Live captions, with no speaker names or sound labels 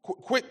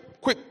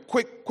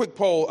quick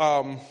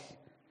poll.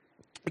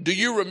 Do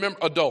you remember,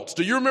 adults,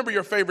 do you remember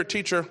your favorite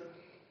teacher?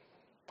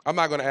 I'm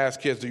not going to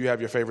ask kids, do you have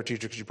your favorite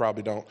teacher? Because you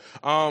probably don't.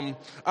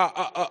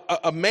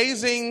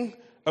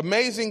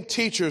 Amazing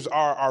teachers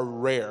are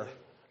rare.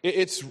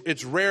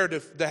 It's rare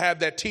to have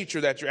that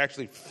teacher that you're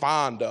actually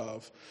fond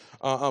of.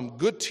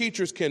 Good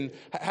teachers can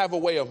have a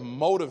way of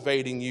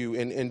motivating you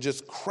in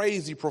just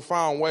crazy,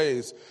 profound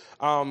ways.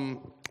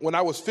 When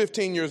I was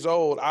 15 years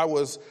old, I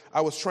was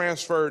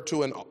transferred to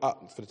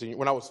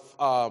when I was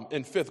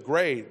in fifth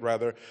grade,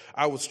 rather,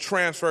 I was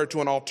transferred to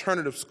an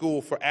alternative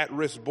school for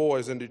at-risk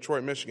boys in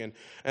Detroit, Michigan,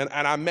 and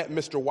I met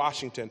Mr.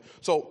 Washington.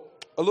 So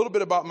a little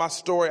bit about my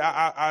story.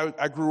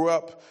 I grew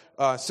up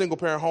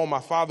single-parent home.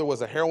 My father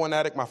was a heroin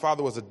addict. My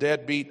father was a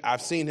deadbeat.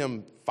 I've seen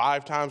him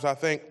 5 times, I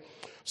think.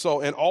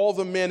 So, and all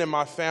the men in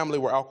my family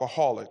were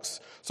alcoholics.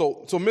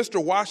 So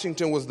Mr.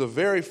 Washington was the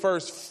very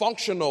first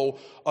functional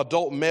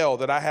adult male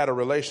that I had a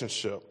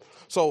relationship.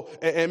 So,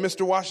 and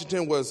Mr.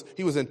 Washington was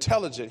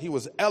intelligent. He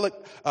was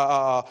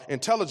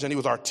intelligent. He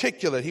was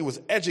articulate. He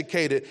was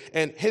educated,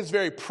 and his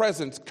very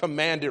presence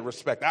commanded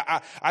respect.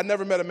 I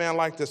never met a man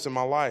like this in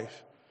my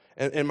life.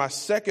 And my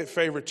second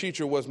favorite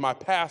teacher was my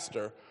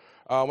pastor.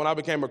 When I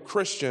became a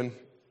Christian,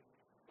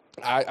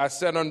 I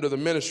sat under the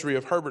ministry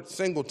of Herbert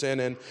Singleton,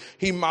 and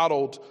he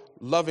modeled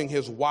loving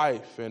his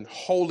wife and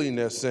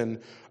holiness and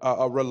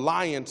a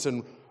reliance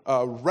and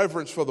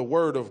reverence for the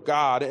word of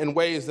God in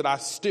ways that I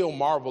still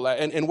marvel at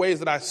and in ways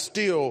that I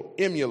still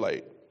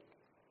emulate.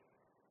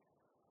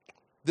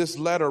 This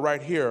letter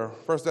right here,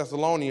 1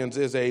 Thessalonians,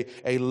 is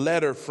a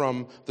letter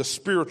from the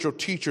spiritual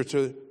teacher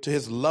to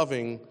his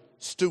loving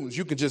students.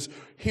 You can just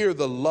hear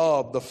the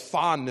love, the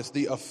fondness,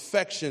 the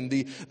affection,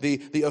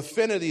 the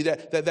affinity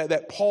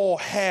that Paul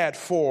had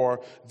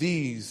for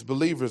these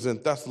believers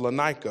in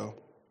Thessalonica.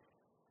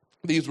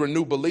 These were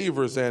new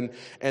believers, and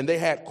they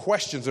had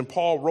questions, and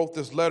Paul wrote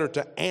this letter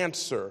to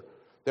answer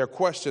their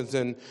questions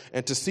and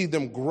to see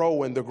them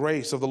grow in the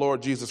grace of the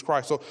Lord Jesus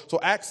Christ. So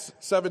Acts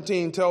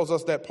 17 tells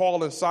us that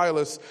Paul and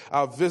Silas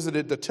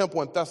visited the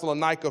temple in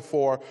Thessalonica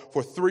for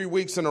 3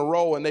 weeks in a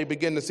row, and they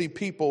begin to see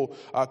people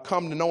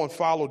come to know and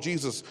follow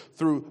Jesus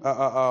through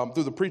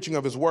the preaching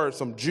of his word,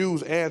 some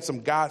Jews and some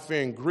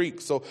God-fearing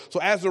Greeks. So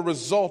as a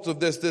result of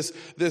this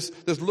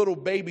little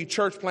baby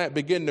church plant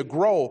began to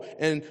grow,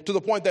 and to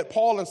the point that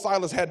Paul and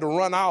Silas had to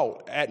run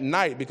out at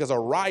night because a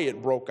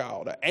riot broke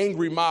out. An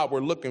angry mob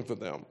were looking for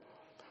them.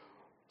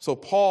 So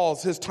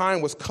his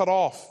time was cut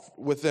off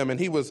with them, and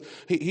he was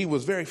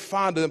very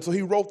fond of them. So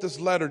he wrote this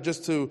letter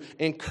just to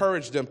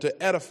encourage them,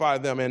 to edify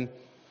them. And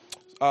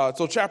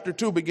so chapter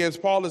 2 begins.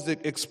 Paul is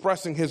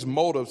expressing his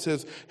motives,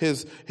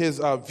 his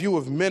view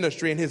of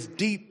ministry, and his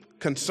deep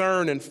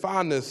concern and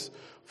fondness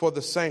for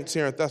the saints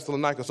here in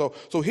Thessalonica.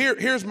 So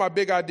here's my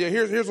big idea.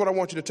 Here's what I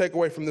want you to take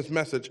away from this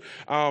message.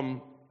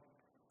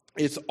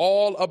 It's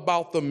all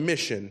about the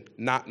mission,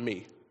 not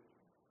me.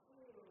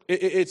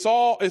 It's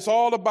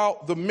all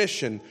about the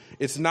mission.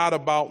 It's not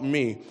about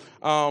me.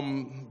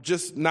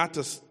 Just not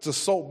to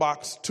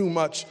soapbox too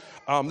much.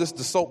 This is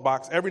the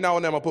soapbox. Every now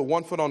and then I'll put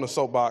one foot on the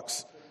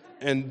soapbox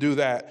and do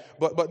that.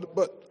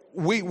 But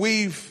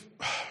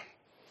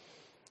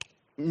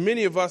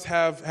many of us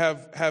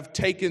have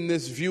taken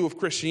this view of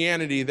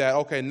Christianity that,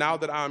 okay, now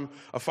that I'm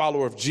a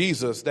follower of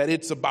Jesus, that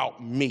it's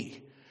about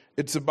me.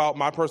 It's about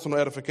my personal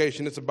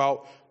edification. It's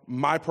about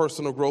my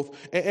personal growth.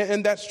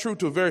 And that's true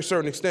to a very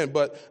certain extent,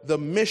 but the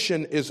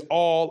mission is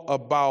all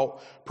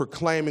about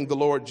proclaiming the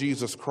Lord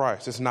Jesus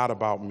Christ. It's not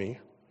about me.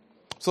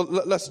 So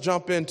let's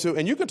jump into,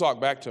 and you can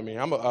talk back to me.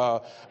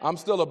 I'm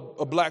still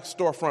a black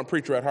storefront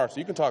preacher at heart, so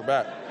you can talk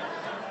back.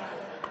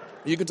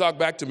 You can talk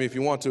back to me if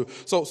you want to.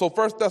 So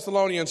 1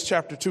 Thessalonians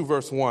chapter 2,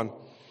 verse 1.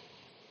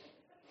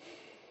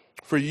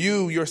 For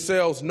you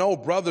yourselves know,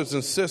 brothers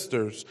and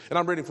sisters, and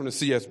I'm reading from the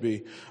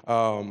CSB,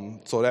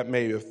 so that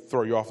may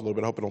throw you off a little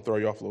bit. I hope it don't throw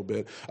you off a little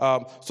bit.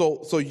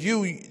 So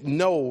you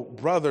know,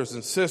 brothers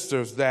and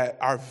sisters, that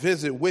our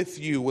visit with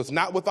you was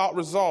not without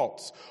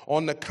results.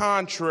 On the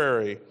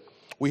contrary,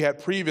 we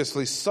had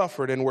previously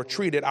suffered and were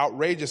treated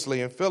outrageously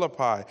in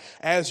Philippi.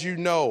 As you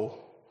know,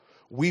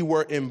 we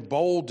were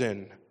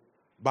emboldened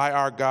by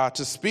our God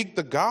to speak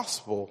the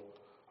gospel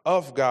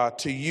of God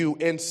to you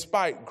in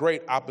spite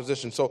great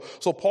opposition. So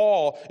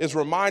Paul is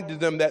reminding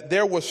them that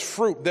there was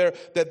fruit there,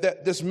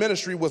 that this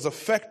ministry was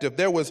effective.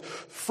 There was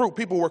fruit.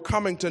 People were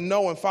coming to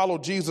know and follow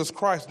Jesus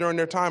Christ during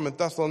their time in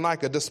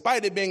Thessalonica,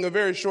 despite it being a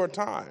very short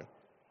time.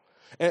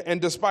 And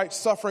despite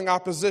suffering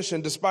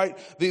opposition, despite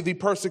the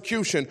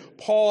persecution,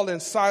 Paul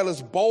and Silas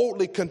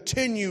boldly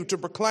continued to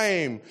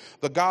proclaim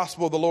the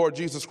gospel of the Lord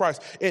Jesus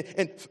Christ.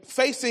 And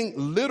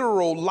facing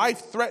literal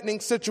life-threatening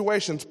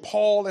situations,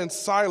 Paul and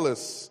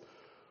Silas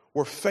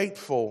were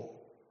faithful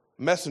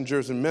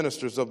messengers and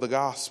ministers of the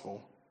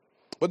gospel.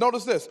 But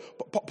notice this.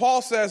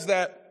 Paul says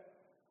that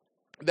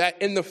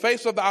in the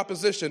face of the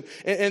opposition,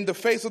 in the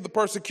face of the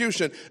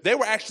persecution, they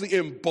were actually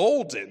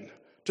emboldened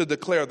to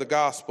declare the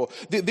gospel.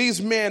 These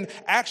men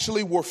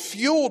actually were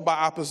fueled by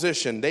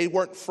opposition. They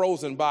weren't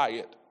frozen by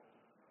it.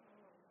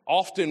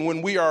 Often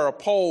when we are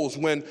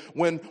opposed, when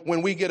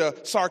we get a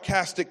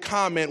sarcastic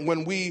comment,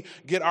 when we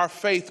get our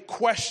faith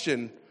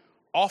questioned,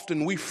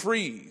 often we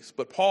freeze.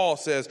 But Paul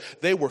says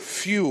they were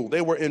fueled,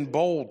 they were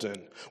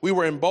emboldened. We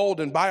were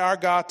emboldened by our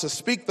God to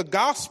speak the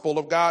gospel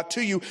of God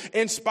to you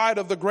in spite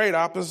of the great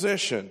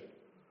opposition.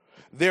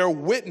 Their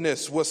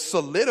witness was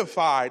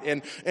solidified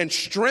and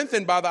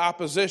strengthened by the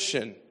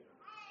opposition,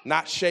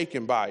 not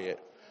shaken by it.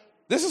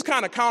 This is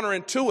kind of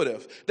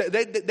counterintuitive.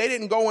 They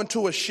didn't go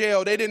into a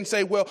shell. They didn't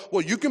say, well,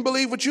 you can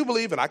believe what you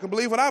believe and I can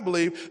believe what I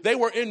believe. They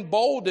were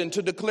emboldened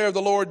to declare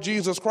the Lord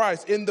Jesus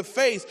Christ in the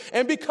face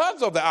and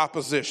because of the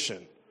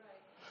opposition.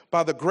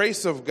 By the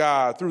grace of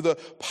God, through the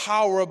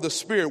power of the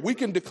Spirit, we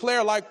can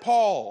declare like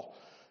Paul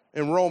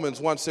in Romans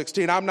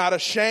 1:16, I'm not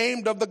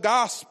ashamed of the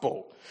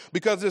gospel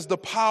because it's the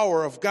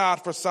power of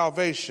God for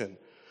salvation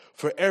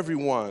for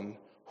everyone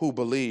who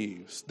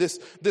believes. This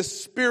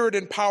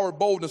Spirit-empowered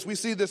boldness, we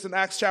see this in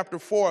Acts chapter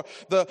 4.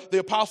 The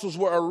apostles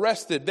were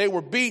arrested, they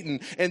were beaten,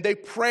 and they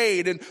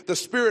prayed, and the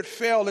Spirit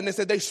fell, and they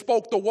said they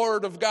spoke the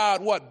word of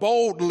God,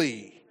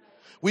 boldly.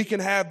 We can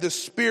have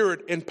this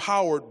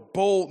Spirit-empowered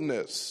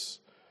boldness.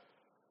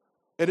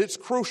 And it's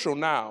crucial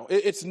now.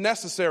 It's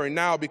necessary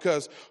now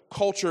because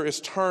culture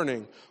is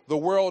turning. The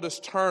world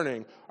is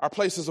turning. Our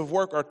places of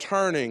work are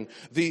turning.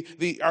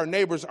 Our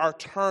neighbors are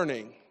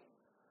turning.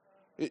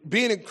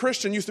 Being a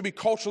Christian used to be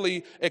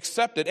culturally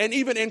accepted and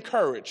even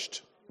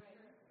encouraged.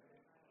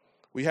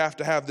 We have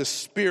to have this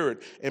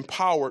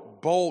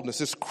Spirit-empowered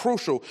boldness. It's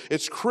crucial.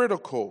 It's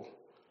critical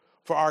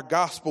for our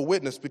gospel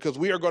witness because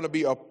we are going to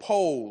be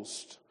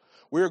opposed.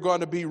 We're going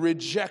to be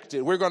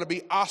rejected. We're going to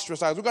be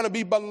ostracized. We're going to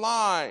be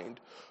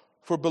maligned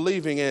for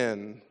believing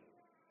in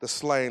the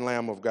slain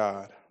Lamb of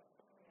God.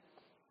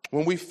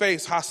 When we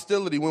face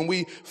hostility, when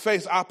we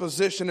face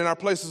opposition in our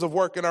places of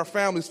work, in our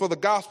families, for the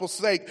gospel's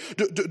sake,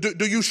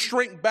 do you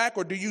shrink back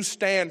or do you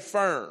stand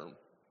firm?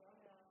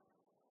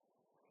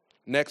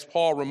 Next,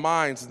 Paul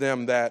reminds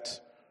them that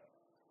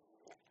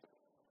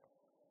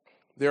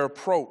their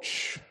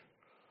approach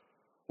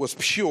was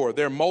pure.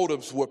 Their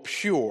motives were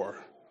pure.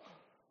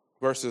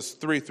 Verses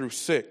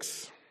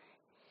 3-6.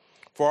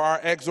 For our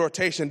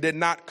exhortation did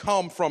not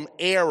come from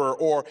error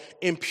or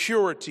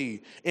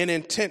impurity in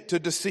intent to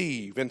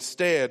deceive.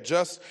 Instead,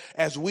 just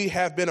as we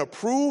have been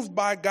approved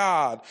by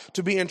God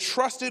to be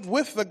entrusted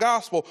with the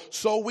gospel,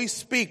 so we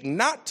speak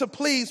not to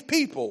please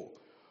people,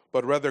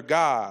 but rather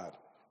God,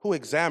 who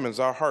examines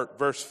our heart.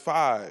 Verse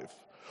 5.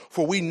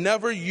 For we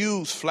never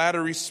use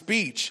flattery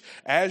speech,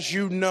 as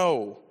you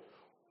know,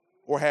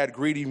 or had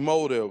greedy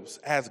motives,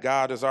 as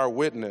God is our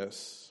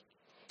witness.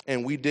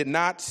 And we did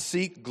not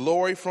seek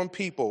glory from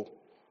people,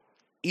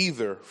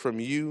 either from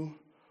you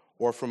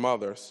or from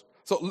others.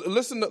 So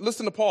listen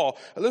to Paul.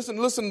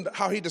 Listen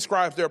how he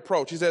describes their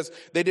approach. He says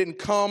they didn't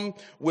come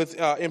with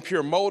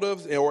impure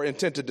motives or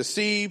intent to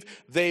deceive.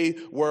 They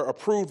were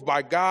approved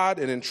by God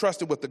and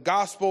entrusted with the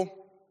gospel.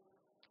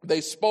 They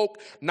spoke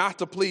not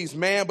to please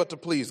man, but to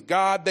please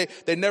God.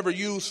 They never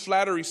used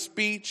flattery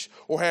speech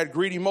or had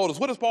greedy motives.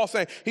 What is Paul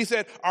saying? He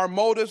said our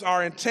motives,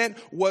 our intent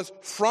was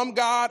from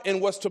God and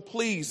was to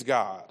please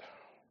God.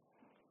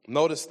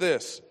 Notice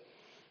this.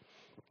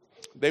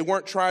 They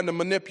weren't trying to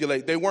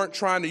manipulate. They weren't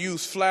trying to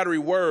use flattery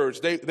words.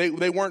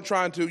 They weren't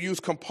trying to use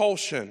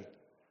compulsion.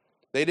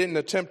 They didn't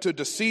attempt to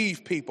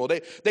deceive people.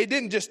 They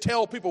didn't just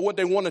tell people what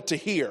they wanted to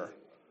hear.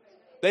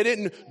 They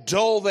didn't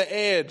dull the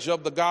edge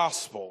of the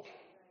gospel.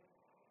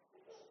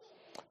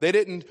 They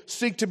didn't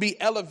seek to be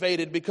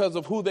elevated because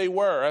of who they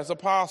were as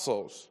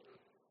apostles.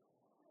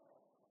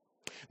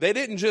 They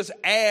didn't just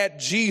add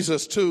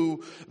Jesus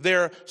to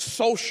their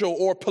social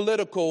or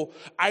political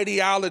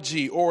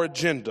ideology or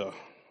agenda.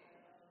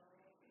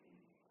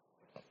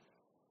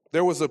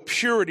 There was a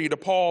purity to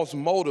Paul's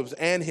motives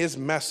and his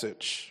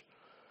message.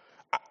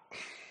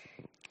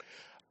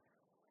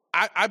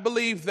 I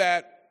believe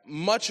that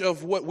much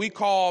of what we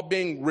call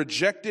being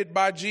rejected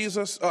by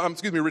Jesus,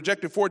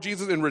 rejected for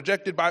Jesus and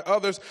rejected by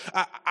others,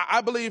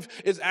 I believe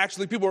is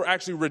actually, people are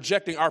actually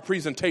rejecting our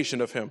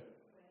presentation of him.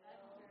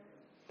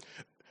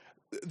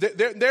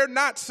 They're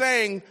not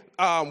saying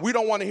we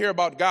don't want to hear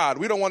about God.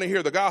 We don't want to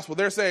hear the gospel.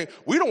 They're saying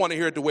we don't want to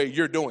hear it the way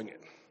you're doing it.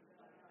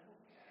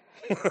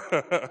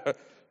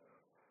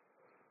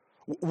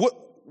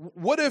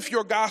 What if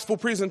your gospel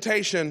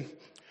presentation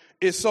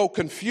is so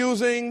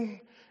confusing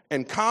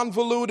and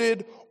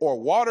convoluted or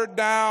watered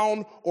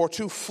down or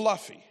too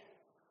fluffy?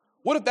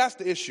 What if that's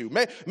the issue?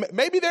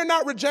 Maybe they're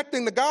not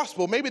rejecting the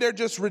gospel. Maybe they're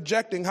just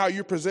rejecting how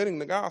you're presenting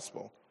the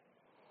gospel.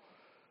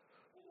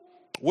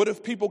 What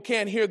if people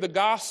can't hear the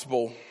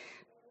gospel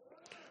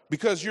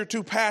because you're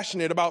too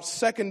passionate about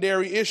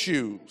secondary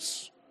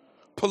issues,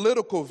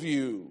 political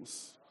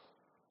views,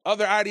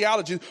 other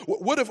ideologies?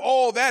 What if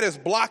all that is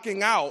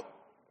blocking out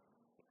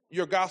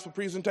your gospel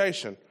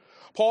presentation?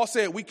 Paul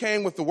said we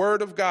came with the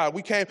word of God.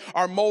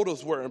 Our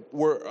motives were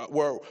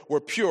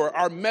pure.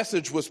 Our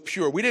message was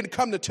pure. We didn't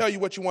come to tell you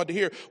what you wanted to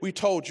hear. We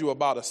told you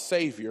about a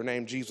Savior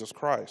named Jesus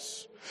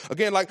Christ.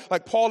 Again,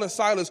 like Paul and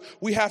Silas,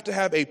 we have to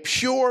have a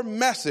pure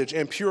message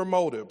and pure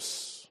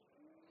motives.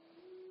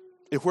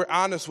 if we're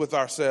honest with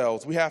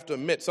ourselves, we have to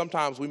admit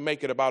sometimes we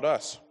make it about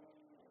us.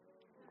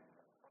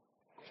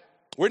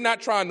 We're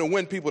not trying to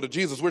win people to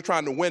Jesus. We're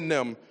trying to win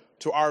them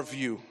to our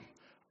view,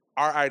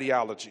 our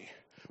ideology.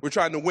 We're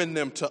trying to win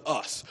them to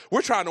us.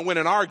 We're trying to win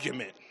an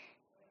argument.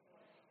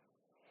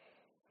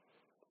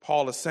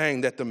 Paul is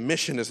saying that the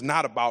mission is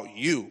not about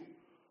you.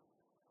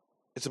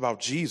 It's about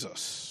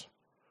Jesus.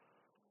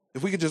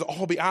 If we could just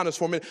all be honest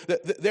for a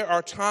minute, there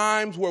are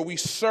times where we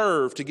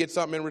serve to get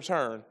something in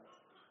return.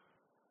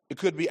 It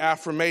could be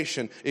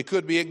affirmation. It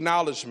could be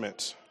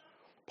acknowledgement.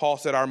 Paul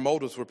said our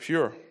motives were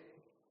pure.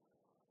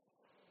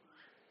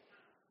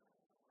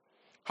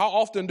 How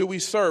often do we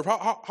serve?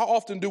 How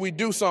often do we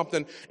do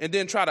something and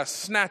then try to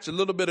snatch a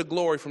little bit of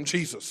glory from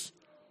Jesus?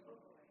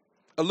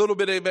 A little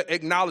bit of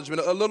acknowledgement,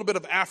 a little bit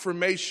of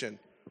affirmation.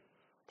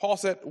 Paul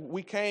said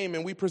we came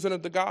and we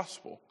presented the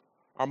gospel.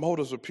 Our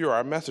motives were pure.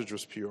 Our message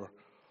was pure.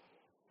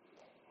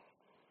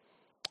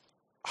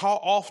 How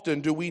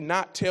often do we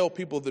not tell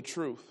people the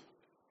truth,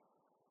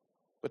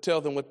 but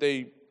tell them what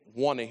they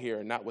want to hear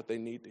and not what they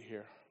need to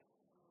hear?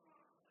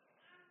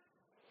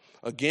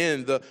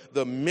 Again,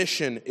 the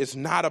mission is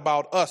not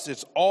about us.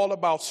 It's all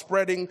about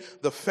spreading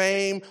the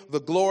fame,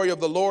 the glory of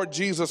the Lord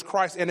Jesus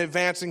Christ and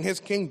advancing his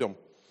kingdom.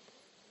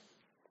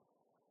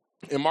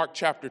 In Mark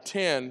chapter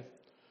 10,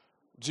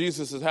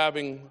 Jesus is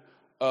having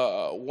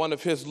one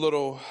of his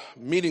little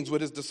meetings with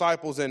his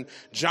disciples, and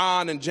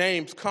John and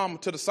James come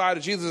to the side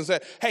of Jesus and say,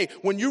 hey,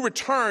 when you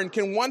return,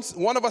 can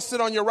one of us sit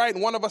on your right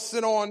and one of us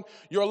sit on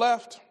your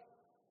left?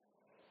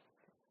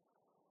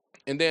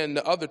 And then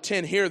the other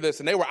 10 hear this,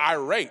 and they were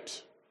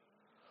irate.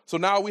 So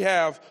now we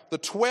have the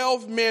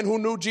 12 men who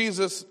knew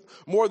Jesus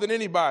more than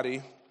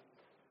anybody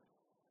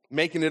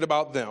making it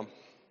about them.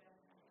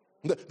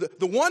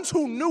 The ones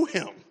who knew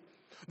him,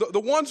 the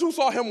ones who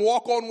saw him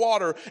walk on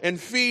water and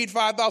feed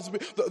 5,000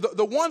 people,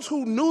 the ones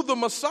who knew the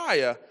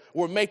Messiah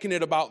were making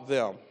it about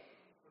them.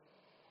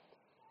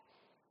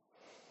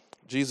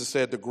 Jesus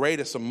said, the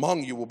greatest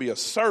among you will be a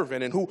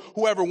servant, and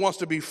whoever wants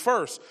to be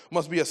first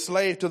must be a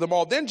slave to them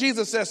all. Then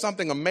Jesus says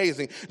something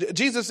amazing.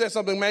 Jesus says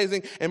something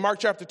amazing in Mark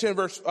chapter 10,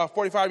 verse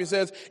 45. He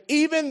says,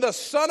 even the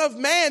Son of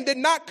Man did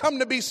not come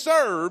to be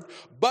served,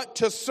 but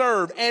to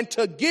serve and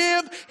to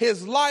give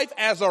his life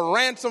as a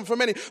ransom for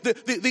many.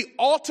 The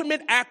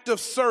ultimate act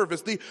of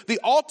service, the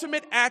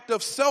ultimate act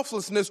of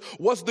selflessness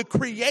was the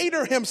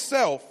Creator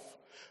himself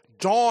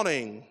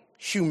dawning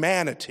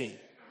humanity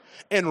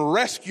and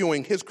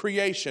rescuing his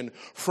creation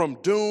from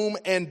doom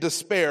and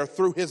despair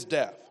through his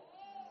death.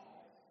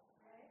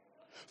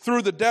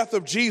 Through the death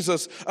of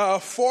Jesus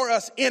for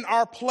us in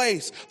our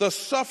place, the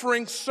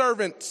suffering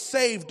servant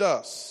saved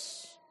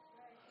us.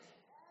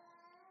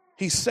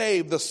 He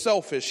saved the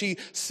selfish. He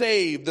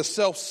saved the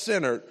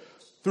self-centered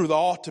through the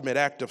ultimate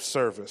act of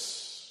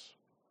service.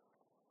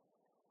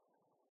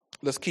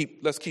 Let's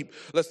keep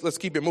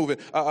it moving.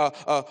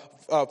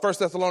 1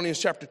 Thessalonians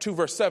chapter 2,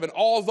 verse 7.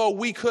 Although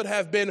we could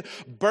have been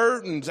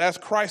burdens as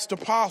Christ's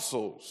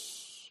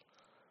apostles,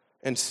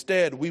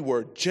 instead we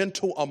were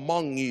gentle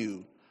among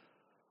you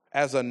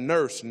as a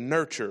nurse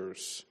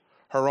nurtures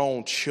her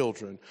own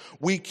children.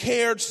 We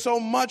cared so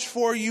much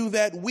for you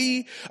that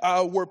we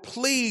were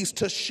pleased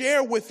to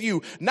share with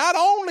you not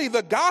only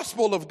the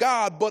gospel of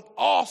God, but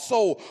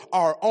also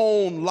our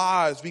own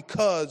lives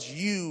because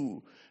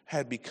you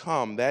had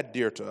become that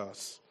dear to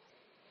us.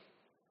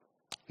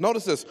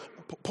 Notice this.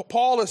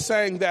 Paul is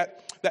saying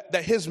that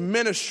his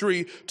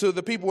ministry to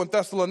the people in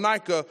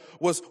Thessalonica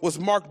was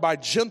marked by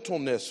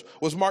gentleness,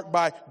 was marked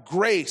by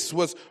grace,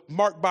 was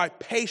marked by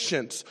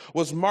patience,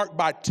 was marked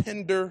by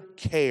tender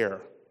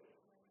care.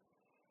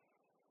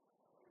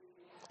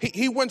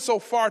 He went so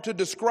far to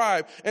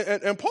describe,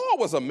 and Paul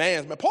was a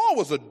man's man. Paul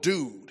was a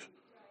dude.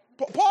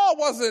 Paul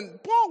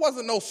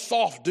wasn't no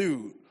soft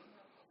dude.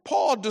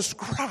 Paul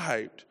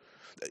described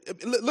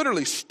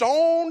literally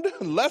stoned,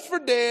 left for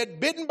dead,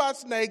 bitten by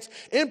snakes,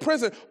 in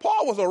prison.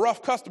 Paul was a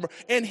rough customer,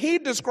 and he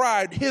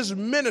described his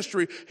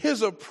ministry,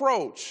 his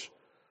approach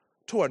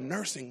to a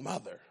nursing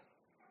mother.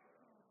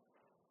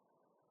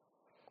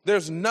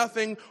 There's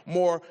nothing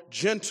more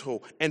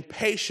gentle and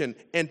patient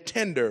and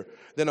tender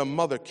than a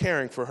mother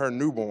caring for her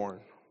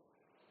newborn.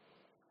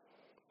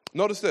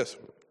 Notice this.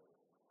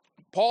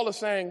 Paul is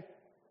saying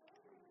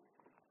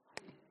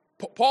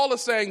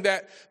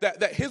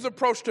that his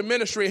approach to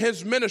ministry,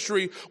 his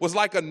ministry was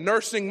like a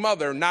nursing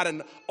mother, not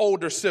an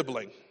older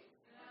sibling.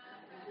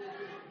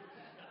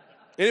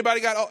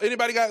 Anybody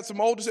got some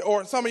older,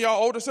 or some of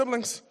y'all older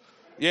siblings?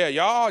 Yeah,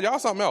 y'all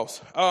something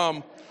else.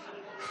 Paul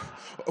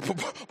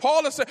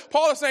is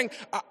saying,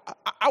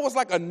 I was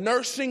like a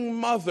nursing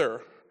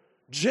mother,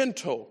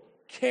 gentle,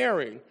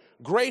 caring,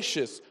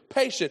 gracious,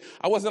 patient.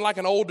 I wasn't like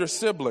an older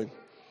sibling.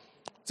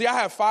 See, I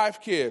have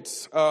 5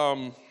 kids.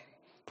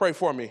 Pray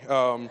for me.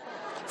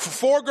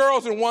 4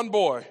 girls and 1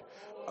 boy.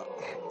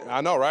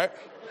 I know, right?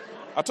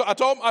 I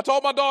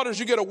told my daughters,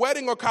 you get a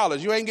wedding or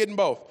college. You ain't getting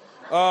both.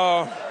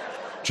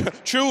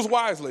 Choose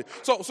wisely.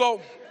 So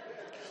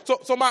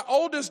So my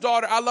oldest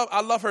daughter, I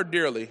love her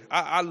dearly.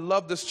 I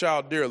love this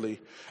child dearly.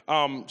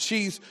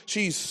 She's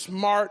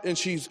smart and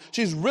she's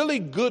really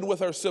good with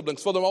her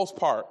siblings for the most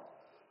part.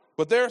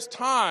 But there's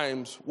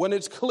times when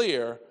it's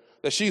clear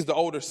that she's the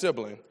older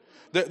sibling.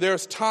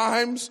 There's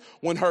times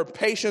when her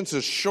patience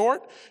is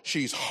short,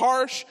 she's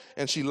harsh,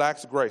 and she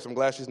lacks grace. I'm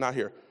glad she's not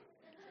here.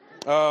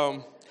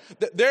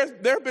 There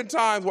have been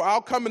times where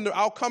I'll come in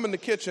the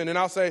kitchen and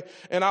I'll say,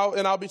 and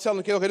I'll be telling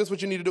the kid, okay, this is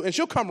what you need to do. And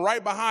she'll come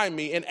right behind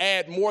me and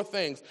add more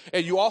things.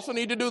 And you also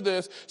need to do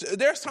this.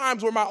 There's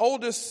times where my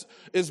oldest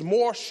is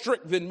more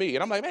strict than me.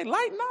 And I'm like, man,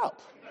 lighten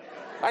up.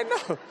 Lighten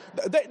up.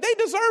 They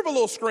deserve a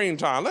little screen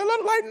time. Let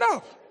them lighten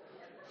up.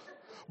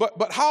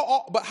 But how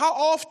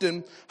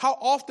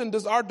often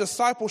does our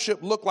discipleship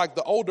look like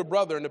the older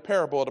brother in the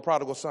parable of the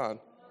prodigal son?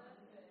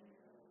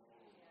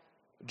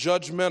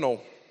 Judgmental,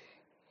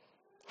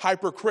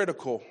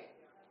 hypercritical,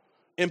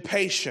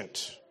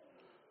 impatient,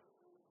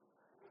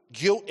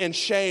 guilt and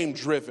shame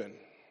driven,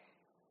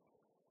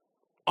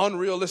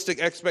 unrealistic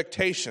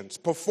expectations,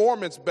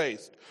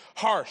 performance-based,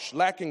 harsh,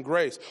 lacking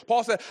grace.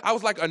 Paul said, I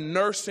was like a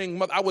nursing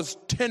mother. I was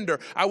tender.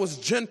 I was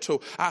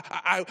gentle.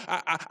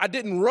 I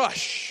didn't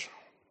rush.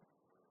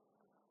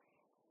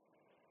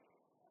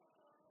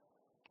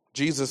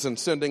 Jesus, in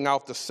sending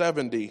out the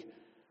 70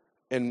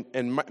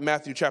 in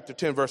Matthew chapter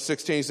 10, verse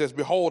 16, he says,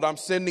 behold, I'm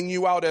sending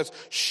you out as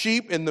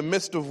sheep in the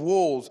midst of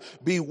wolves.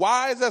 Be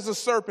wise as a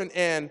serpent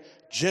and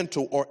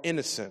gentle or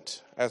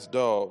innocent as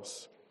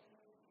doves.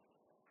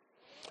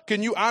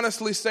 Can you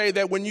honestly say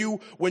that when you're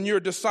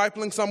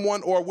discipling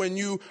someone or when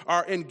you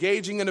are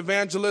engaging in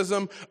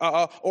evangelism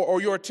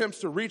or your attempts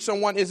to reach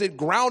someone, is it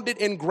grounded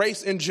in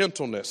grace and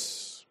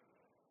gentleness?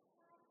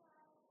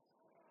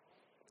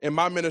 In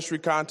my ministry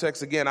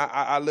context, again,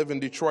 I live in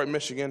Detroit,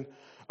 Michigan.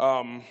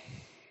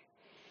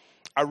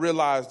 I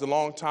realized a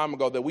long time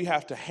ago that we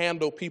have to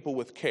handle people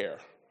with care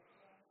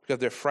because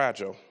they're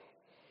fragile.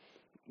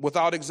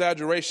 Without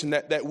exaggeration,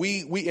 that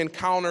we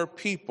encounter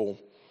people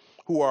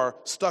who are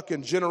stuck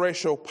in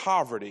generational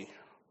poverty,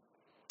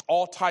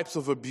 all types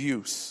of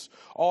abuse,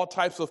 all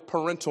types of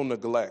parental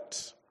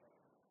neglect,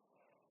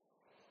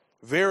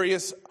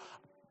 various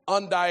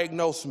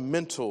undiagnosed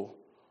mental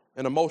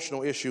and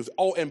emotional issues.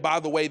 Oh, and by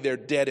the way, they're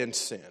dead in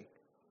sin.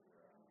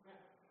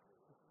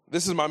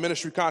 This is my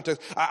ministry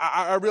context.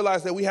 I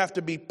realize that we have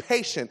to be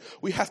patient.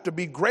 We have to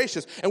be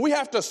gracious. And we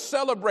have to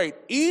celebrate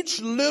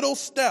each little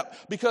step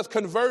because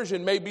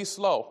conversion may be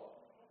slow.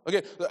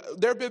 Okay,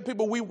 there have been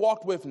people we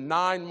walked with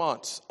 9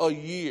 months, a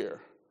year,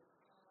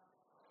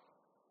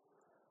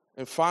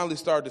 and finally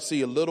started to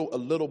see a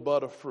little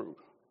bud of fruit.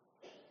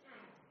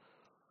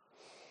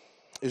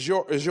 Is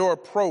your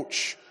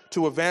approach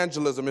to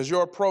evangelism, is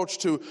your approach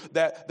to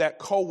that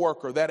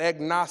coworker, that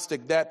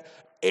agnostic, that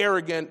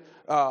arrogant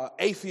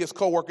atheist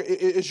coworker,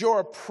 is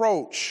your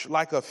approach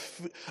like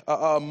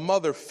a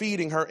mother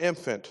feeding her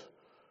infant,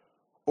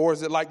 or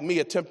is it like me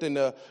attempting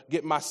to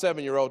get my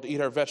 7-year-old to eat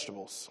her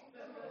vegetables?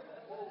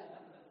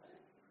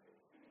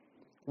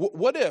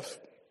 What if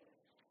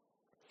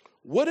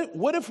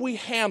we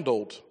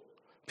handled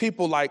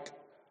people like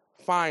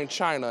fine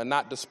china and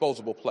not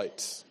disposable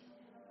plates?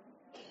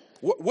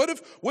 What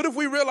if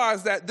we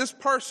realize that this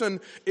person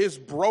is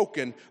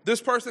broken,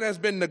 this person has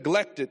been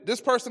neglected,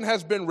 this person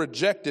has been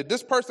rejected,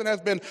 this person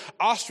has been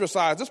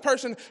ostracized, this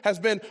person has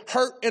been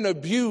hurt and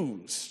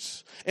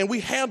abused, and we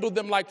handle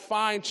them like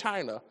fine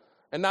china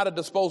and not a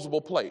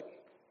disposable plate?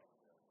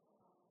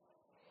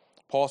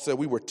 Paul said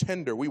we were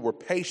tender, we were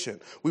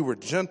patient, we were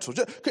gentle.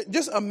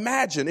 Just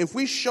imagine if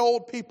we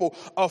showed people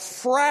a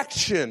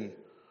fraction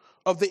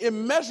of the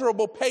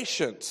immeasurable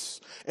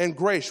patience and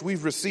grace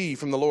we've received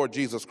from the Lord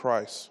Jesus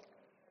Christ.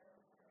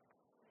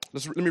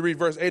 Let me read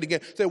verse 8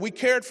 again. It said, we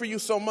cared for you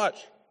so much.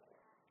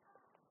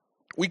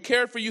 We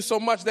cared for you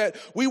so much that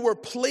we were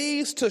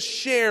pleased to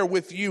share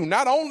with you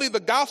not only the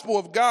gospel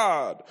of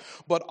God,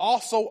 but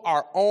also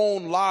our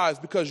own lives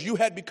because you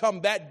had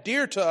become that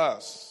dear to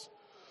us.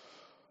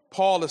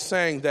 Paul is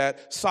saying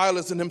that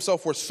Silas and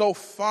himself were so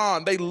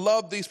fond. They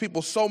loved these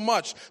people so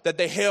much that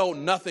they held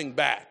nothing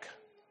back.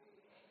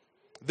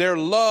 Their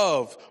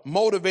love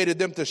motivated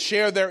them to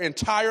share their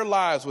entire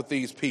lives with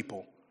these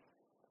people.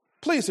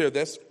 Please hear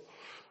this.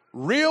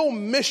 Real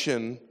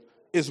mission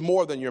is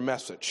more than your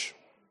message.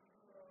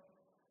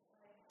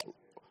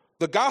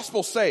 The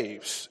gospel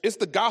saves. It's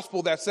the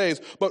gospel that saves.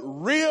 But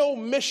real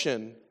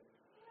mission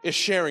is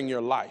sharing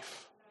your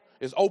life,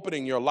 is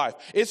opening your life.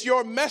 It's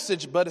your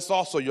message, but it's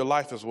also your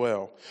life as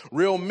well.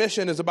 Real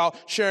mission is about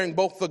sharing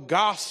both the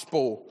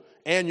gospel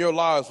and your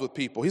lives with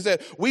people. He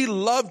said, we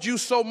loved you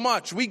so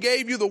much. We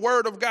gave you the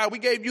word of God. We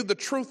gave you the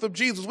truth of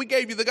Jesus. We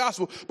gave you the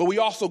gospel, but we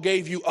also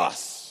gave you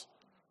us.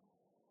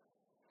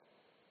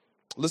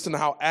 Listen to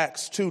how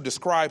Acts 2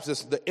 describes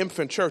this, the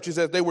infant church. He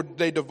says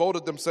they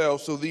devoted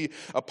themselves to the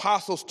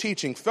apostles'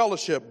 teaching,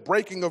 fellowship,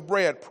 breaking of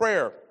bread,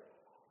 prayer.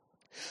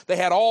 They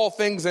had all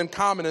things in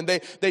common, and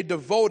they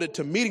devoted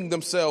to meeting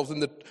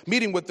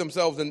with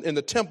themselves in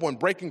the temple and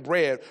breaking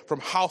bread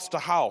from house to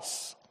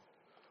house.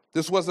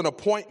 This wasn't an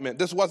appointment.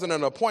 This wasn't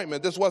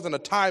a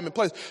time and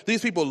place.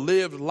 These people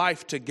lived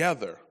life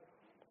together.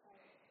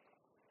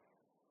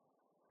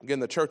 Again,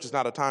 the church is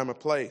not a time and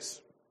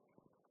place.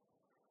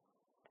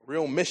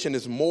 Real mission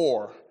is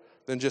more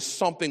than just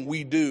something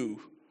we do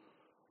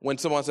when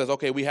someone says,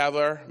 okay, we have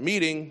our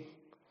meeting,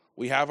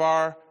 we have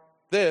our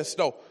this.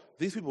 No,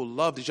 these people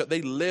loved each other.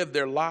 They lived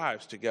their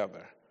lives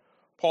together.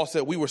 Paul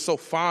said, we were so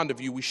fond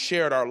of you, we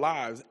shared our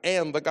lives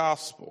and the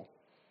gospel.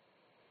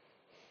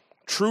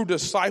 True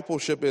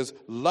discipleship is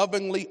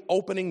lovingly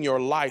opening your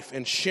life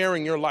and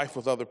sharing your life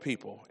with other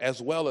people,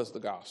 as well as the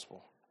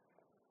gospel.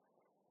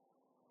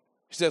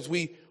 He says,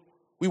 we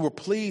were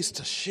pleased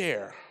to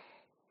share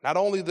not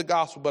only the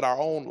gospel, but our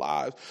own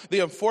lives.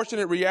 The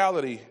unfortunate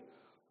reality,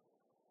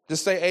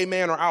 just say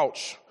amen or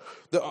ouch.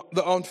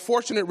 The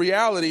unfortunate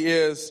reality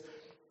is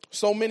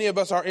so many of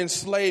us are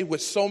enslaved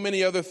with so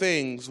many other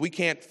things, we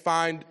can't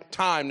find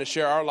time to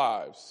share our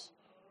lives.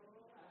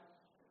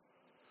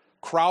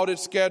 Crowded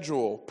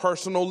schedule,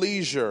 personal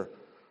leisure,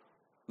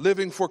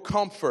 living for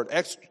comfort,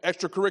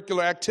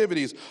 extracurricular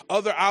activities,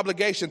 other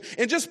obligations,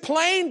 and just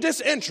plain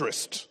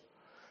disinterest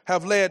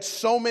have led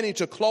so many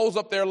to close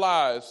up their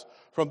lives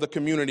from the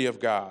community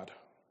of God.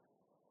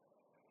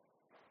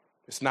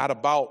 It's not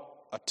about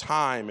a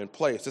time and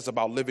place. It's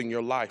about living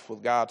your life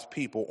with God's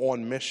people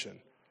on mission.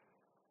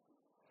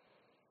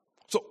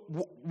 So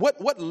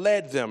what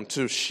led them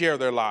to share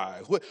their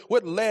lives?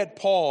 What led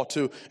Paul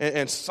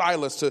and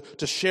Silas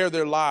to share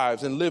their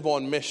lives and live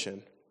on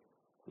mission?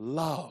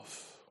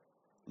 Love.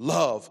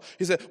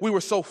 He said, we were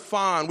so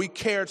fond. We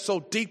cared so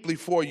deeply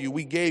for you.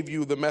 We gave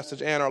you the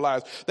message and our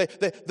lives.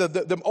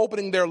 Them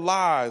opening their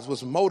lives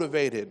was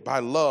motivated by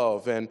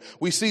love. And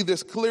we see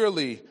this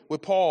clearly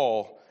with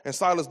Paul and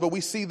Silas, but we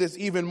see this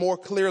even more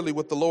clearly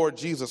with the Lord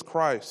Jesus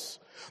Christ.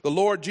 The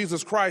Lord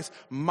Jesus Christ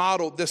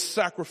modeled this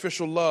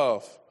sacrificial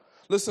love.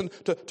 Listen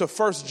to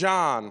 1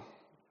 John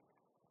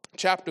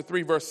chapter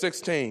 3, verse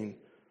 16.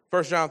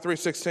 1 John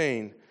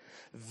 3:16.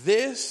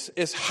 This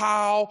is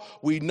how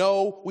we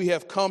know we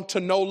have come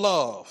to know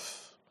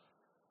love.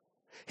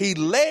 He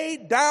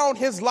laid down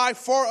his life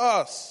for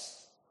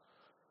us.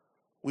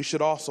 We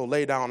should also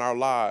lay down our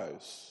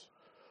lives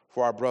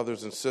for our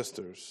brothers and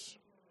sisters.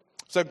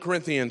 2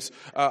 Corinthians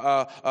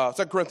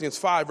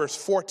 5, verse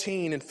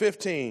 14 and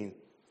 15.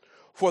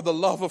 For the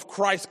love of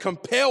Christ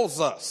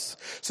compels us,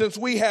 since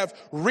we have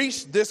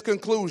reached this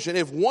conclusion.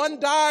 If one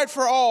died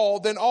for all,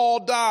 then all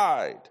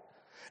died.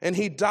 And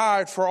he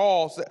died for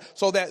all,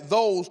 so that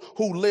those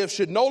who live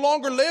should no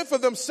longer live for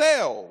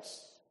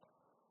themselves,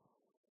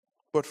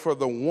 but for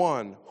the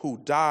one who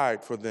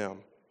died for them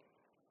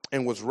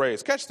and was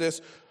raised. Catch this.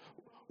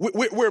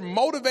 We're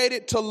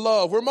motivated to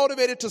love. We're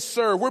motivated to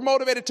serve. We're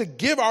motivated to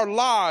give our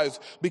lives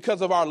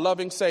because of our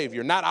loving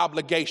Savior, not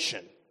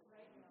obligation.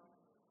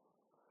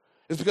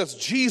 It's because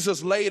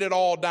Jesus laid it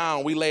all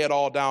down. We lay it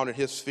all down at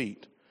his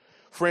feet.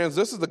 Friends,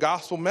 this is the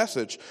gospel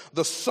message.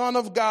 The Son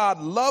of God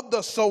loved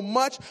us so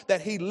much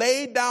that he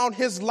laid down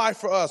his life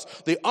for us.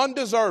 The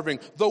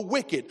undeserving, the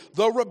wicked,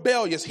 the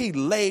rebellious, he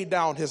laid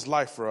down his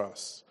life for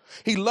us.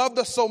 He loved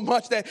us so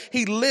much that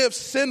he lived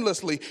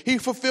sinlessly. He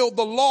fulfilled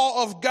the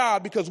law of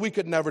God because we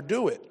could never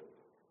do it.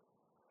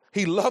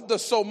 He loved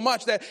us so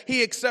much that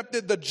he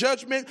accepted the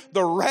judgment,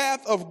 the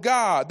wrath of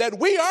God that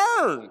we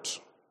earned,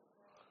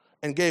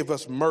 and gave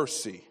us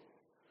mercy,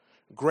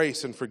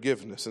 grace, and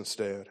forgiveness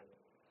instead.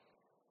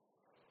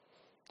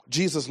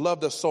 Jesus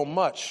loved us so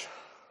much.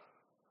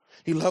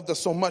 He loved us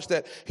so much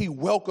that he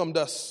welcomed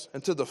us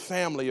into the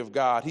family of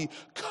God. He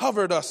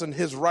covered us in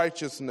his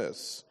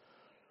righteousness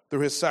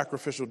through his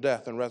sacrificial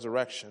death and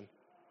resurrection.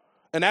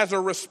 And as a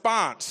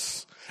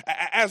response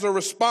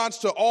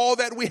to all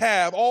that we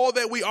have, all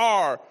that we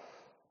are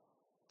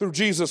through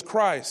Jesus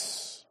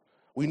Christ,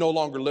 we no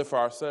longer live for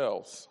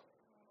ourselves.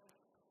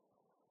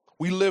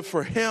 We live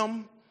for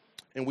him,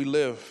 and we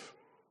live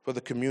for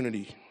the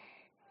community.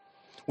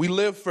 We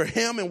live for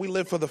him, and we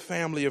live for the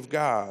family of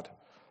God.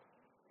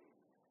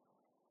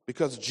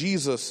 Because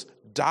Jesus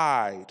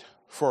died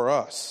for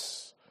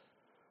us,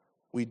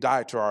 we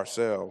died to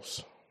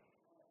ourselves.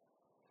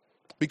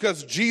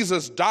 Because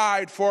Jesus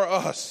died for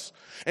us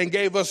and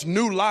gave us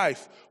new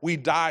life, we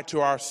died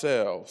to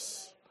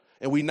ourselves.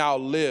 And we now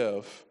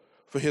live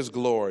for his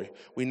glory.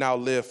 We now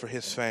live for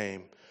his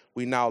fame.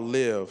 We now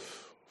live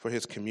for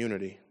his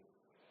community.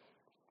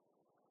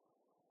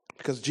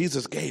 Because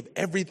Jesus gave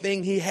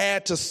everything he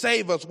had to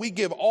save us. We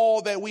give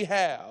all that we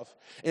have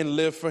and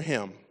live for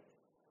him.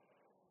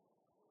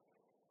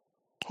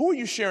 Who are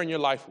you sharing your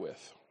life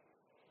with?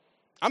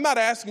 I'm not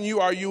asking you,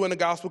 are you in a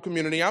gospel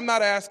community? I'm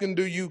not asking,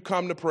 do you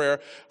come to prayer?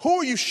 Who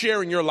are you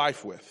sharing your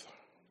life with?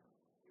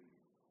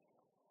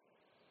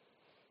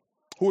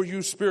 Who are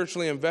you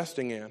spiritually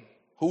investing in?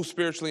 Who's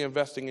spiritually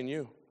investing in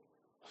you?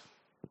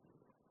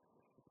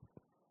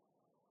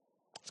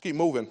 Let's keep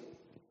moving.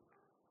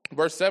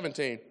 Verse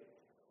 17.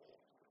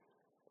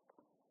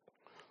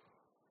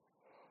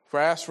 For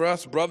as for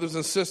us, brothers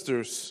and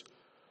sisters,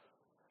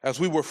 as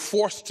we were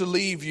forced to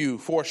leave you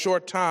for a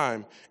short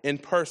time in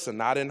person,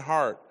 not in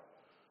heart,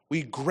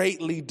 we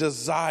greatly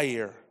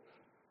desire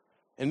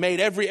and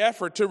made every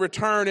effort to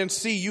return and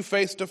see you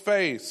face to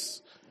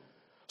face.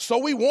 So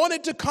we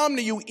wanted to come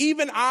to you,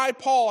 even I,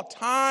 Paul,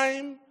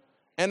 time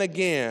and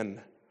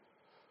again,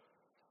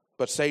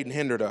 but Satan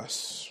hindered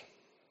us.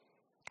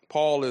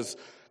 Paul is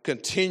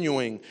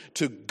continuing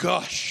to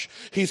gush.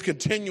 He's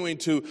continuing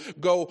to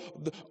go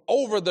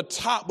over the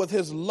top with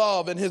his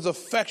love and his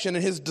affection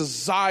and his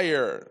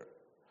desire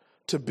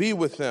to be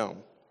with them.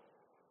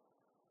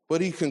 But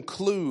he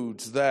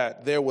concludes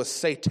that there was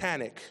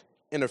satanic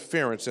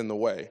interference in the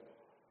way.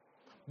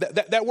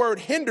 That word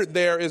hindered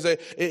there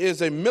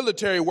is a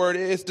military word.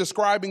 It's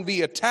describing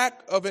the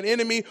attack of an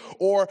enemy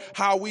or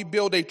how we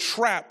build a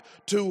trap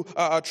to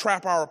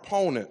trap our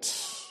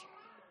opponents.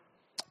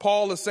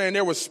 Paul is saying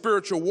there was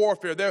spiritual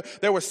warfare.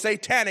 There was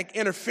satanic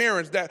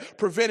interference that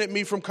prevented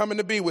me from coming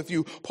to be with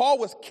you. Paul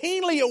was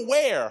keenly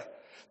aware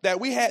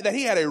that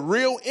he had a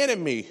real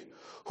enemy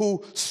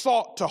who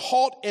sought to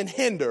halt and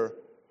hinder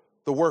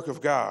the work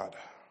of God.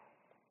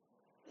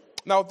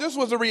 Now, if this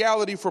was a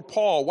reality for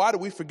Paul, why do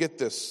we forget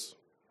this?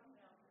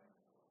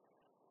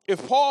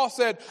 If Paul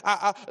said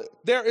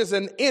there is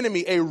an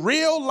enemy, a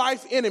real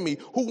life enemy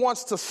who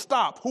wants to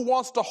stop, who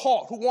wants to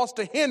halt, who wants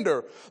to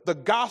hinder the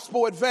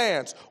gospel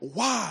advance,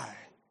 why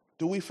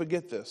do we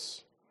forget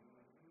this?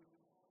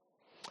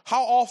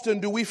 How often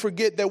do we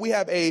forget that we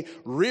have a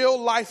real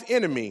life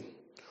enemy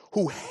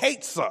who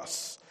hates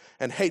us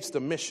and hates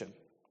the mission?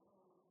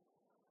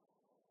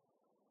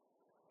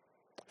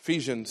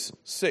 Ephesians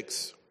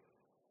 6,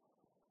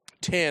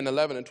 10,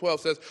 11, and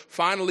 12 says,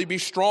 finally be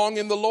strong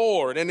in the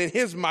Lord and in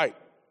his might.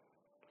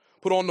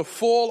 Put on the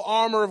full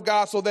armor of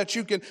God so that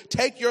you can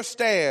take your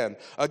stand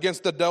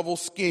against the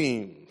devil's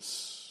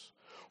schemes.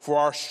 For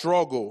our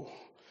struggle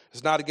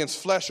is not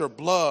against flesh or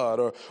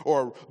blood,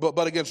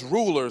 but against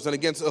rulers and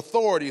against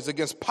authorities,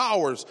 against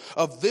powers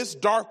of this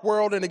dark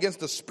world and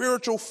against the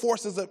spiritual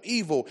forces of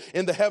evil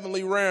in the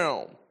heavenly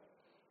realm.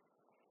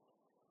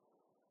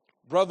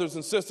 Brothers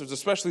and sisters,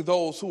 especially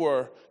those who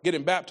are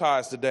getting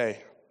baptized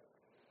today,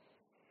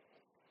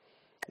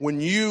 when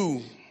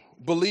you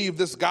believe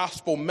this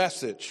gospel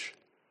message,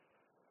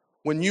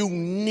 when you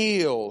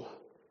kneel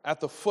at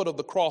the foot of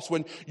the cross,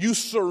 when you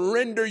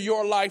surrender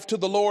your life to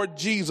the Lord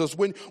Jesus,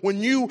 when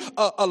you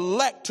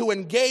elect to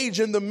engage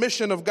in the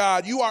mission of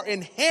God, you are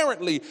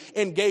inherently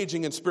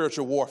engaging in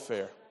spiritual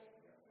warfare.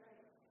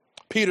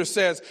 Peter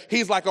says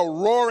he's like a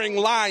roaring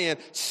lion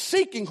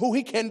seeking who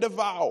he can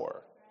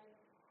devour.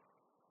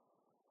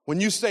 When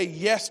you say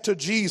yes to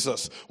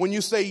Jesus, when you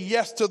say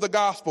yes to the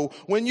gospel,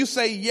 when you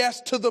say yes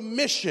to the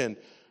mission,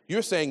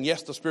 you're saying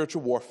yes to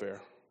spiritual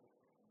warfare.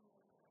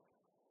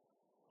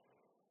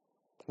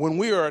 When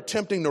we are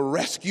attempting to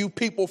rescue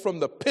people from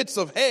the pits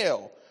of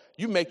hell,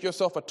 you make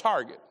yourself a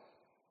target.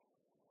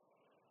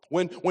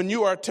 When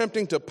you are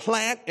attempting to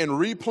plant and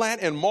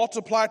replant and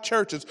multiply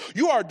churches,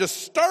 you are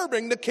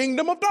disturbing the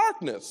kingdom of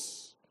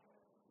darkness.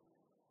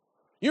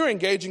 You're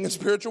engaging in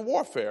spiritual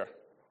warfare.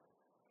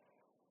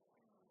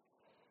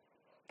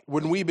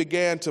 When we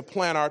began to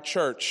plant our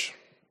church,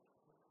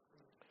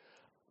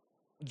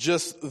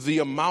 just the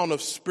amount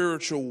of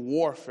spiritual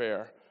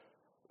warfare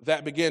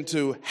that began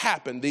to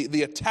happen,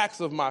 the attacks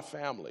of my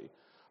family,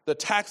 the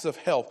attacks of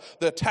health,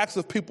 the attacks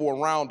of people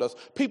around us,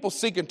 people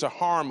seeking to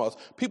harm us,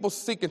 people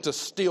seeking to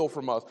steal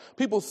from us,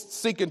 people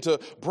seeking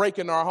to break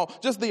into our home.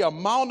 Just the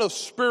amount of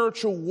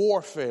spiritual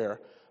warfare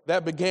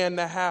that began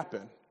to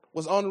happen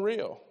was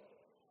unreal.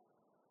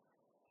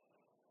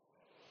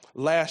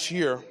 Last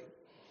year,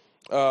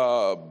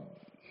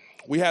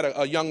 we had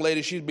a young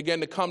lady. She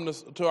began to come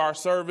to our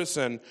service,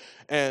 and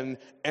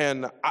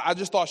I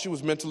just thought she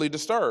was mentally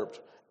disturbed.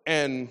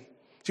 And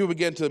she would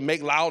begin to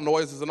make loud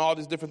noises and all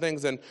these different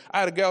things. And I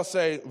had a girl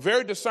say,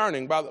 very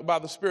discerning by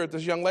the Spirit,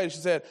 this young lady, she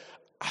said,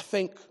 I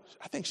think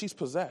she's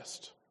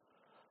possessed.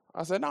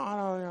 I said, no,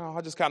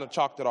 I just kind of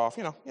chalked it off.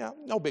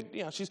 No big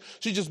deal. She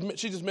just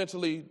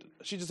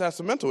has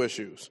some mental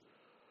issues.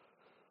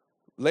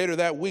 Later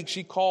that week,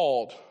 she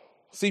called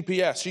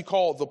CPS. She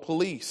called the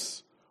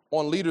police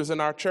on leaders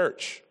in our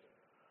church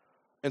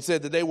and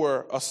said that they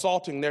were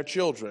assaulting their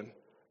children.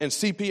 And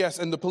CPS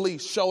and the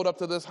police showed up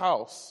to this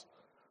house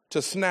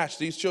to snatch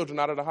these children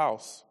out of the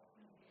house.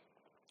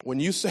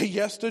 When you say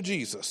yes to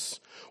Jesus,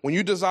 when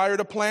you desire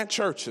to plant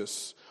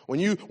churches,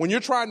 when you're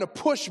trying to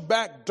push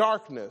back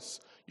darkness,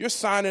 you're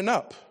signing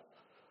up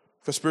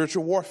for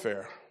spiritual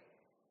warfare.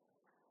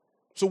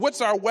 So what's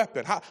our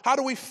weapon? How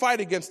do we fight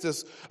against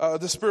this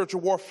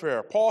spiritual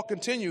warfare? Paul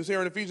continues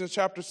here in Ephesians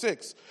chapter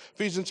 6,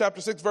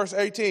 verse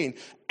 18,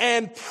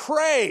 and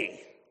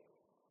pray,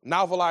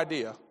 novel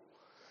idea,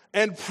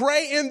 and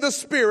pray in the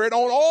Spirit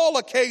on all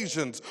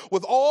occasions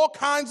with all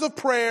kinds of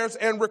prayers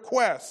and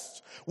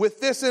requests. With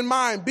this in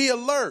mind, be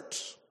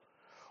alert.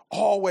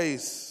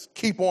 Always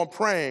keep on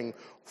praying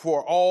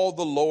for all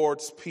the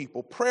Lord's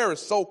people. Prayer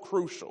is so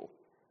crucial.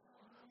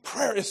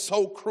 Prayer is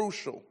so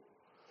crucial.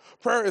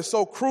 Prayer is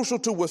so crucial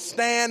to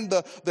withstand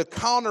the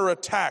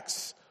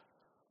counterattacks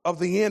of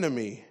the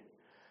enemy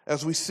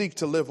as we seek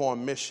to live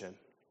on mission.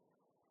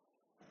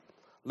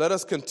 Let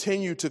us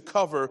continue to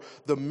cover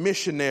the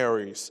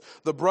missionaries,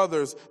 the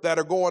brothers that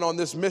are going on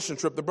this mission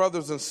trip, the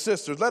brothers and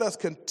sisters. Let us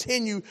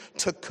continue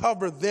to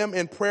cover them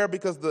in prayer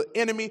because the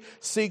enemy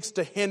seeks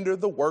to hinder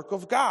the work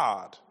of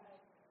God.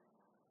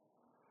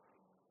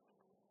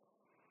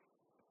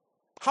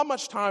 How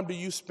much time do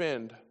you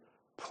spend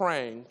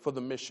praying for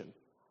the mission?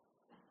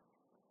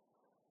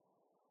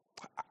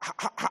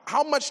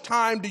 How much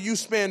time do you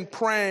spend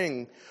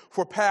praying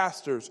for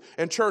pastors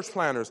and church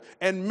planners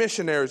and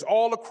missionaries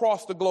all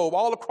across the globe,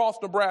 all across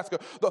Nebraska,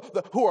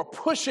 who are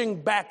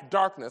pushing back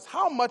darkness?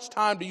 How much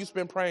time do you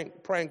spend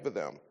praying for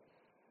them?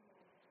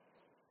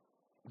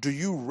 Do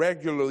you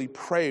regularly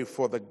pray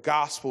for the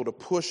gospel to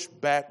push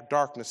back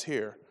darkness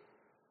here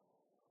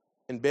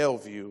in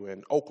Bellevue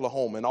and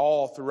Oklahoma and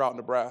all throughout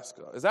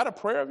Nebraska? Is that a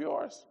prayer of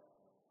yours?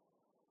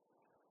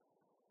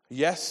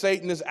 Yes,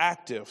 Satan is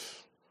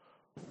active.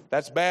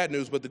 That's bad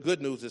news, but the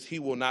good news is he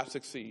will not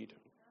succeed.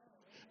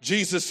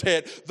 Jesus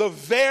said, the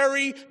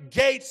very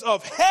gates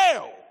of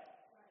hell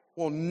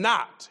will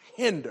not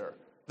hinder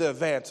the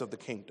advance of the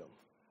kingdom.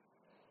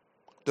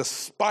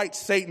 Despite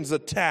Satan's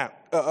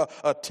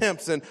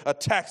attempts and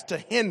attacks to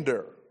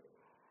hinder,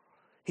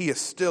 he is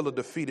still a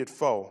defeated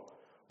foe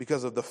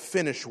because of the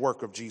finished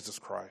work of Jesus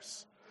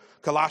Christ.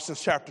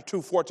 Colossians chapter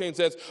 2:14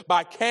 says,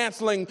 by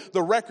canceling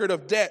the record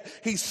of debt,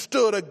 he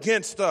stood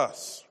against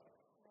us.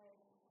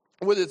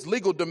 With its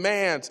legal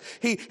demands,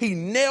 he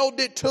nailed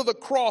it to the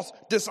cross,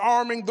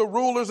 disarming the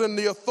rulers and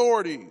the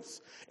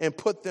authorities, and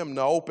put them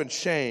to open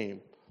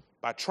shame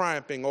by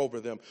triumphing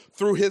over them.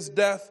 Through his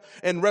death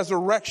and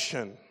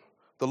resurrection,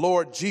 the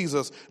Lord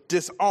Jesus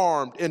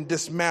disarmed and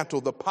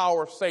dismantled the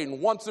power of Satan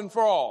once and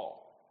for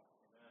all.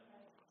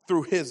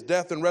 Through his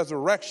death and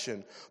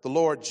resurrection, the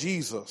Lord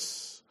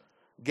Jesus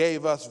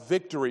gave us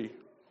victory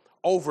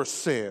over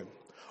sin,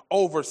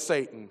 over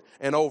Satan,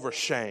 and over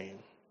shame.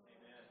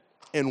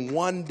 And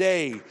one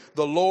day,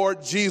 the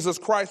Lord Jesus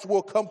Christ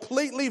will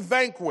completely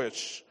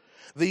vanquish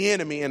the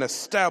enemy and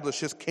establish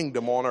his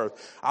kingdom on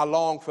earth. I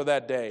long for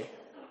that day.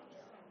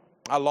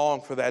 I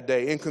long for that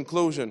day. In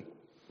conclusion,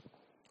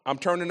 I'm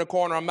turning the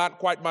corner. I'm not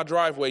quite my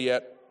driveway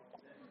yet.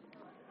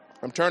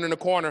 I'm turning the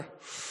corner.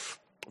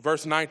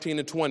 Verse 19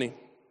 and 20.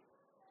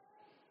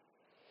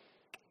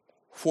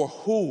 For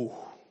who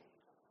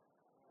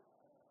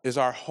is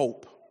our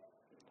hope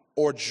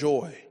or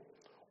joy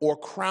or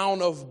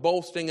crown of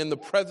boasting in the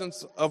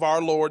presence of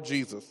our Lord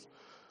Jesus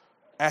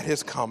at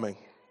his coming?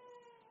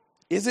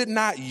 Is it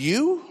not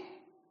you?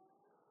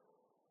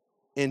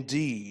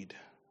 Indeed,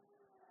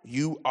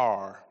 you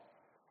are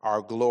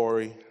our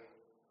glory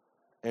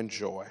and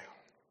joy.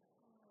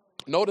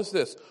 Notice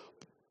this.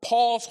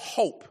 Paul's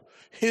hope,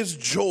 his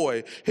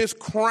joy, his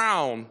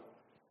crown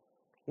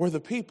were the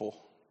people.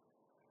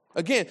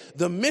 Again,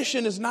 the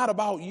mission is not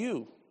about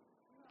you.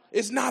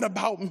 It's not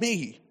about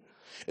me.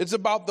 It's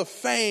about the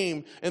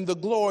fame and the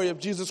glory of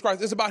Jesus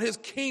Christ. It's about his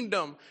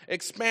kingdom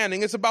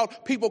expanding. It's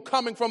about people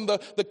coming from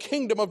the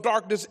kingdom of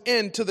darkness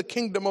into the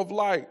kingdom of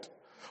light.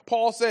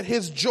 Paul said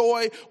his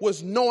joy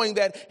was knowing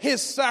that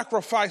his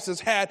sacrifices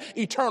had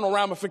eternal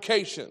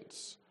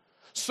ramifications.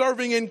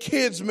 Serving in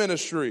kids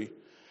ministry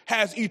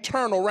has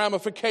eternal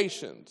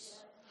ramifications.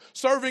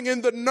 Serving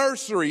in the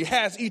nursery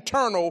has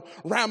eternal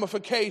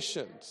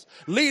ramifications.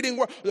 Leading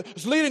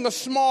a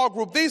small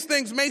group, these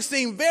things may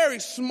seem very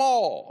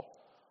small,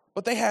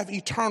 but they have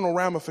eternal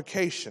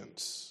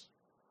ramifications.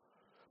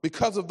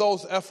 Because of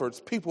those efforts,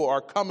 people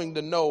are coming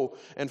to know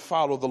and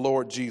follow the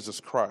Lord Jesus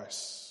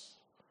Christ.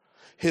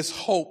 His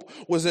hope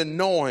was in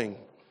knowing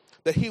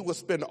that he would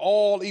spend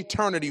all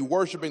eternity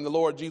worshiping the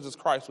Lord Jesus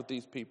Christ with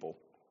these people.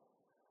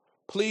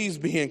 Please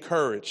be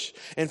encouraged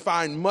and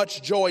find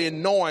much joy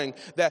in knowing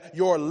that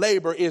your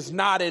labor is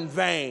not in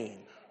vain.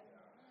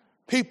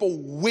 People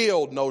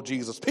will know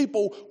Jesus.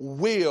 People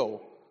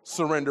will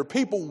surrender.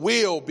 People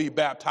will be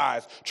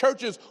baptized.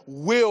 Churches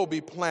will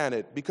be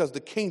planted because the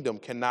kingdom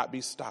cannot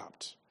be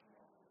stopped.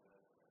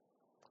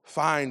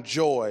 Find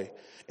joy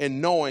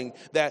in knowing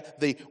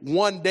that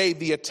one day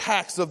the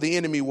attacks of the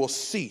enemy will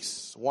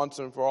cease once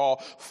and for all.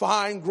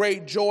 Find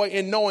great joy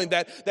in knowing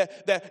that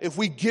if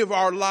we give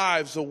our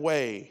lives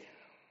away,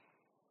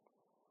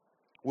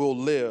 we'll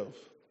live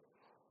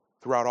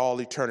throughout all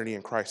eternity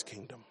in Christ's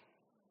kingdom.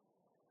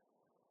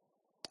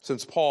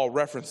 Since Paul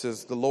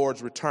references the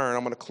Lord's return,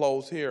 I'm going to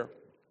close here.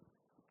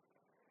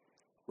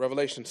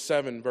 Revelation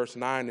 7, verse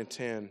 9 and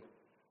 10.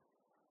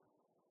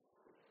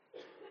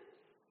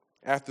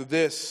 After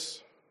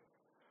this,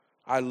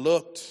 I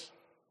looked,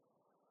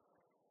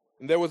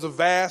 and there was a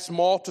vast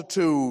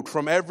multitude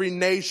from every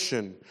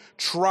nation,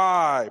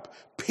 tribe,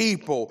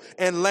 people,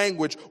 and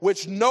language,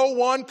 which no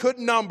one could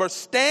number,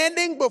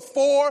 standing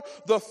before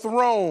the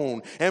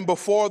throne and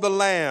before the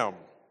Lamb.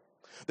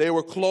 They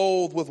were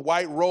clothed with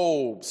white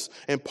robes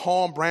and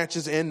palm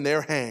branches in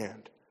their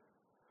hand.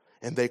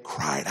 And they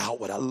cried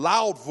out with a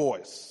loud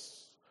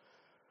voice,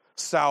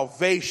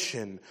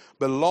 salvation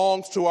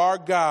belongs to our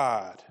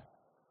God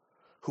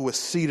who is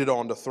seated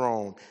on the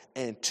throne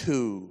and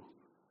to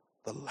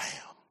the Lamb.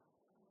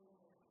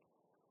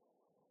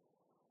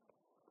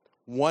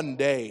 One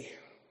day,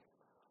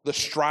 the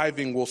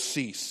striving will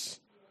cease.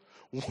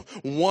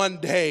 One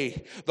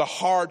day, the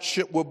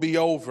hardship will be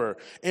over.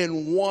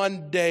 And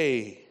one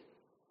day,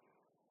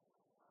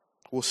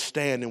 we'll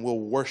stand and we'll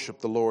worship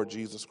the Lord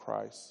Jesus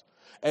Christ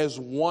as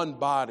one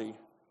body.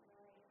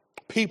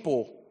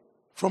 People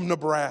from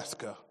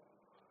Nebraska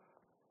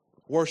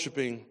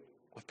worshiping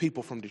with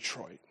people from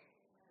Detroit.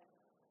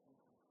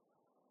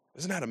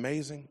 Isn't that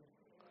amazing?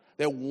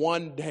 That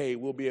one day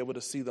we'll be able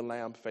to see the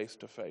Lamb face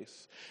to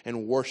face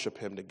and worship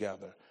him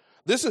together.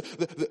 This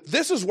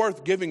is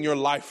worth giving your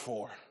life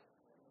for.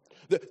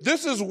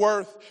 This is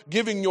worth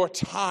giving your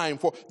time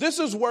for. This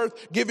is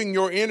worth giving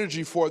your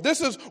energy for. This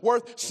is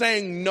worth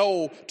saying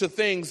no to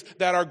things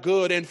that are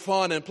good and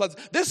fun and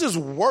pleasant. This is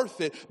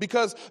worth it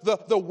because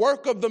the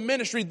work of the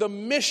ministry, the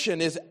mission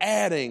is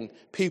adding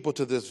people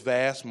to this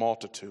vast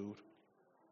multitude.